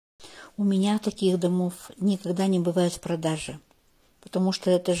У меня таких домов никогда не бывает в продаже, потому что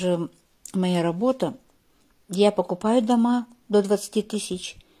это же моя работа. Я покупаю дома до 20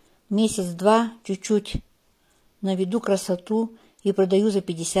 тысяч, месяц-два чуть-чуть наведу красоту и продаю за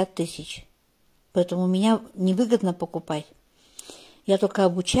 50 тысяч. Поэтому меня невыгодно покупать. Я только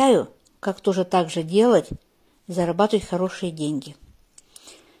обучаю, как тоже так же делать, зарабатывать хорошие деньги.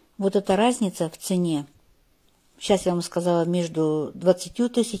 Вот эта разница в цене, сейчас я вам сказала, между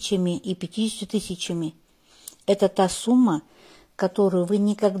 20 тысячами и 50 тысячами, это та сумма, которую вы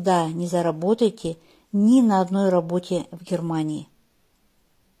никогда не заработаете ни на одной работе в Германии.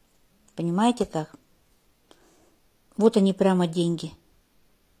 Понимаете как? Вот они прямо деньги.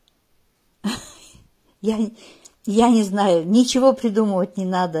 Я не знаю, ничего придумывать не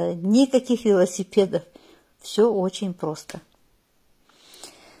надо, никаких велосипедов. Все очень просто.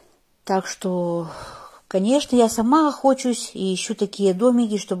 Так что, конечно, я сама охочусь и ищу такие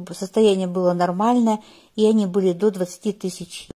домики, чтобы состояние было нормальное, и они были до 20 тысяч.